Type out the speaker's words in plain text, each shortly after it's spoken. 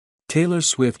Taylor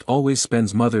Swift always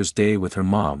spends Mother's Day with her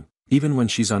mom, even when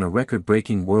she's on a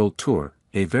record-breaking world tour.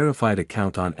 A verified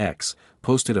account on X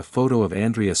posted a photo of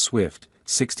Andrea Swift,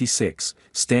 66,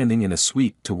 standing in a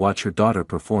suite to watch her daughter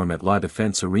perform at La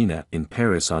Défense Arena in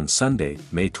Paris on Sunday,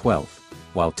 May 12,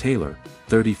 while Taylor,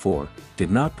 34,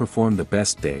 did not perform The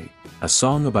Best Day, a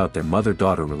song about their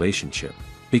mother-daughter relationship.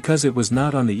 Because it was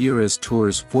not on the Eras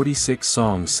Tour's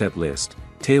 46-song set list,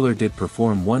 Taylor did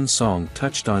perform one song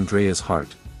touched Andrea's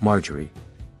heart, Marjorie.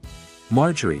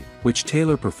 Marjorie, which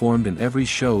Taylor performed in every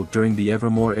show during the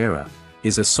Evermore era,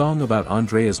 is a song about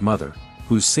Andrea's mother,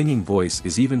 whose singing voice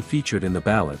is even featured in the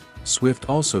ballad. Swift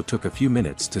also took a few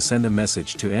minutes to send a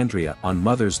message to Andrea on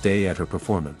Mother's Day at her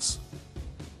performance.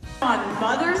 On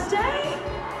Mother's Day?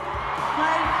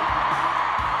 Like,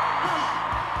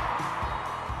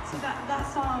 so that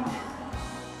song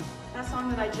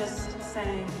that I just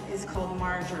sang is called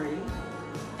Marjorie,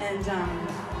 and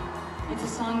it's a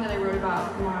song that I wrote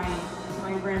about my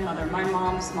grandmother, my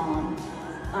mom's mom.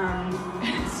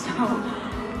 So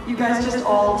you guys just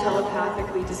all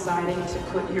telepathically deciding to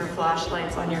put your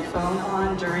flashlights on your phone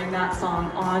on during that song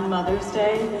on Mother's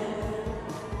Day.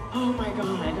 Oh my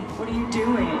God, what are you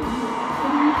doing?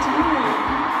 What are you doing?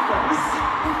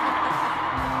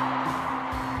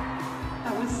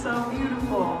 That was so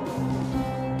beautiful.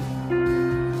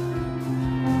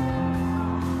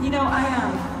 You know,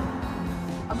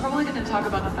 I'm probably going to talk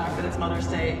about the fact that it's Mother's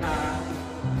Day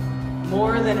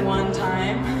more than one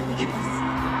time because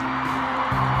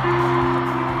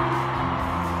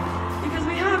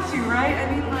we have to, right? I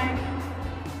mean, like,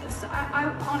 so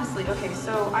I honestly, okay,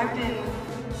 so I've been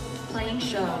playing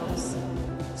shows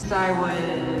since I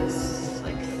was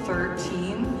like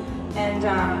 13, and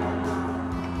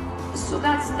so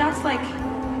that's like,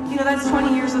 you know, that's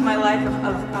 20 years of my life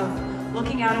of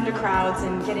looking out into crowds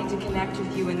and getting to connect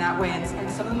with you in that way, and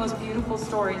some of the most beautiful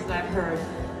stories that I've heard,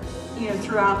 you know,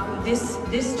 throughout this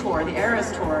tour, the Eras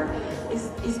tour,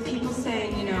 is people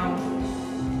saying, you know,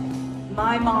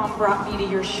 my mom brought me to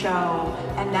your show,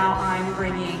 and now I'm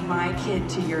bringing my kid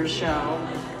to your show.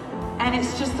 And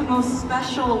it's just the most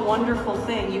special, wonderful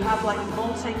thing. You have like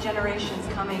multi-generations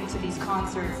coming to these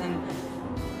concerts, and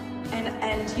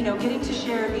you know, getting to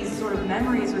share these sort of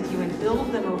memories with you and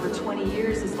build them over 20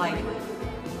 years is like,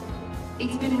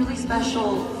 it's been really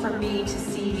special for me to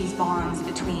see these bonds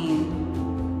between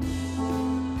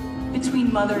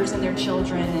mothers and their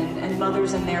children, and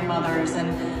mothers and their mothers, and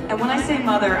when I say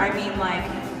mother, I mean, like,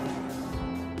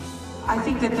 I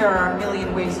think that there are a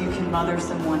million ways you can mother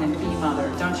someone and be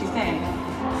mothered, don't you think?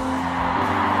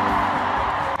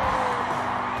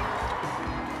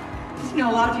 You know,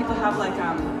 a lot of people have like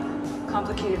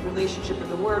complicated relationship with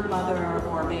the word mother,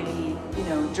 or maybe, you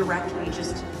know, directly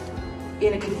just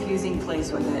in a confusing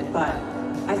place with it, but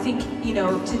I think, you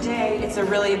know, today it's a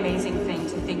really amazing thing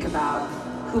to think about.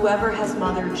 Whoever has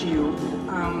mothered you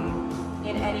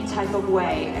in any type of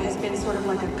way has been sort of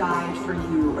like a guide for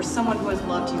you, or someone who has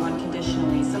loved you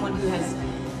unconditionally, someone who has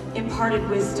imparted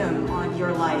wisdom on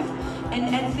your life,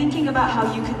 and thinking about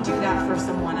how you can do that for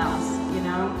someone else, you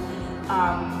know?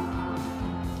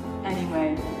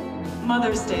 Anyway,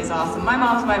 Mother's Day is awesome. My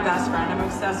mom's my best friend. I'm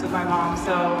obsessed with my mom,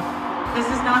 so this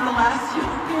is not the last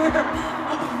year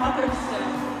of Mother's Day.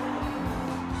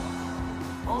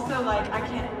 Also, like, I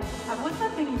can't, what's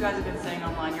that thing you guys have been saying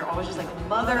online? You're always just like,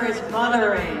 mother is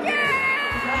mothering. Yeah!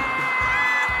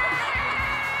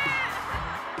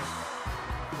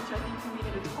 Which I think can mean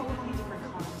in a totally different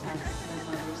context than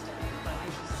Mother's Day, but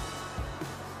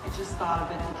I just thought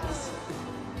of it because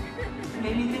it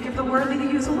made me think of the word that you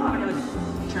use a lot. You're like,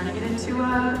 turning it into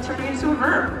a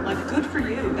verb. Like, good for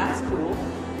you, that's cool.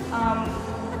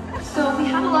 So we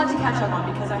had a lot to catch up on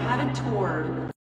because I haven't toured